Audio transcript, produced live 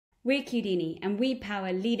We're Qudini, and we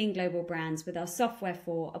power leading global brands with our software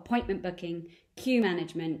for appointment booking, queue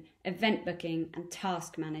management, event booking, and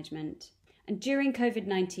task management. And during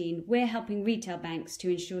COVID-19, we're helping retail banks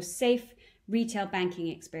to ensure safe retail banking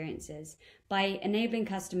experiences by enabling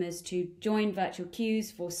customers to join virtual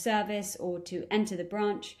queues for service or to enter the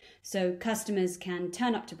branch. So customers can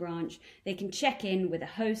turn up to branch, they can check in with a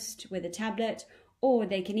host with a tablet, or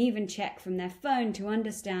they can even check from their phone to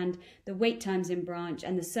understand the wait times in branch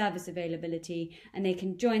and the service availability, and they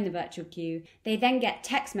can join the virtual queue. They then get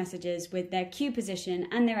text messages with their queue position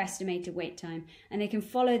and their estimated wait time, and they can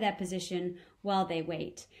follow their position while they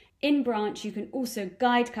wait. In branch, you can also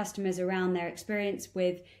guide customers around their experience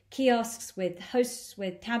with kiosks, with hosts,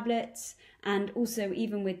 with tablets, and also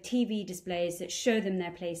even with TV displays that show them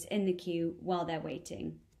their place in the queue while they're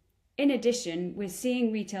waiting. In addition, we're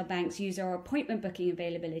seeing retail banks use our appointment booking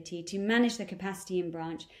availability to manage the capacity in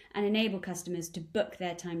branch and enable customers to book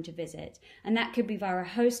their time to visit. And that could be via a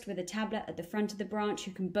host with a tablet at the front of the branch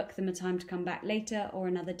who can book them a time to come back later or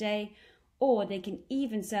another day, or they can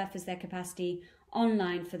even surface their capacity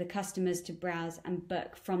online for the customers to browse and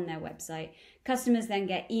book from their website. Customers then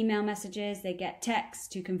get email messages, they get texts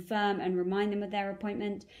to confirm and remind them of their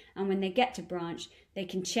appointment, and when they get to branch, they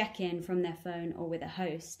can check in from their phone or with a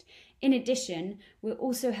host. In addition, we're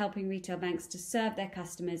also helping retail banks to serve their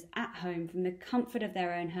customers at home from the comfort of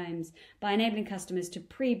their own homes by enabling customers to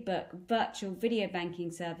pre-book virtual video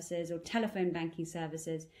banking services or telephone banking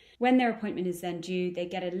services. When their appointment is then due, they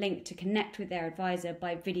get a link to connect with their advisor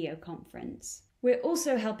by video conference. We're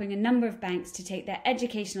also helping a number of banks to take their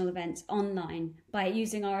educational events online by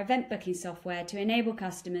using our event booking software to enable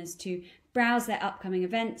customers to browse their upcoming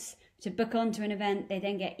events, to book onto an event. They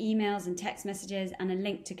then get emails and text messages and a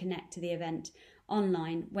link to connect to the event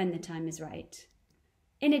online when the time is right.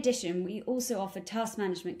 In addition, we also offer task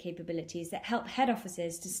management capabilities that help head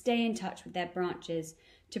offices to stay in touch with their branches,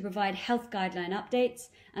 to provide health guideline updates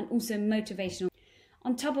and also motivational.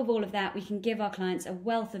 On top of all of that, we can give our clients a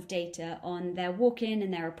wealth of data on their walk-in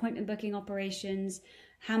and their appointment booking operations,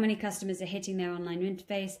 how many customers are hitting their online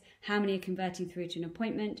interface, how many are converting through to an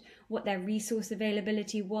appointment, what their resource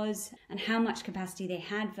availability was, and how much capacity they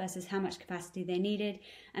had versus how much capacity they needed,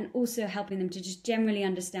 and also helping them to just generally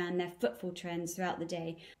understand their footfall trends throughout the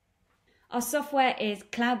day. Our software is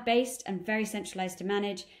cloud-based and very centralized to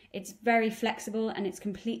manage. It's very flexible and it's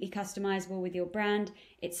completely customizable with your brand.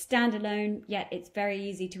 It's standalone, yet it's very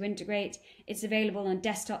easy to integrate. It's available on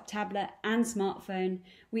desktop, tablet, and smartphone.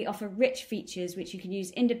 We offer rich features which you can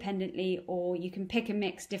use independently, or you can pick and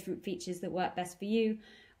mix different features that work best for you.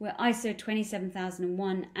 We're ISO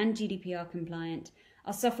 27001 and GDPR compliant.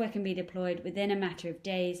 Our software can be deployed within a matter of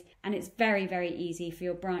days, and it's very, very easy for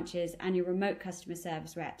your branches and your remote customer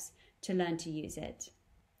service reps to learn to use it.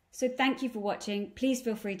 So thank you for watching. Please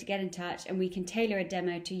feel free to get in touch and we can tailor a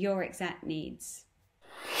demo to your exact needs.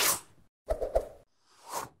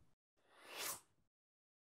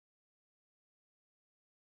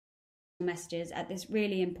 Messages at this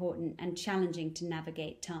really important and challenging to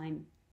navigate time.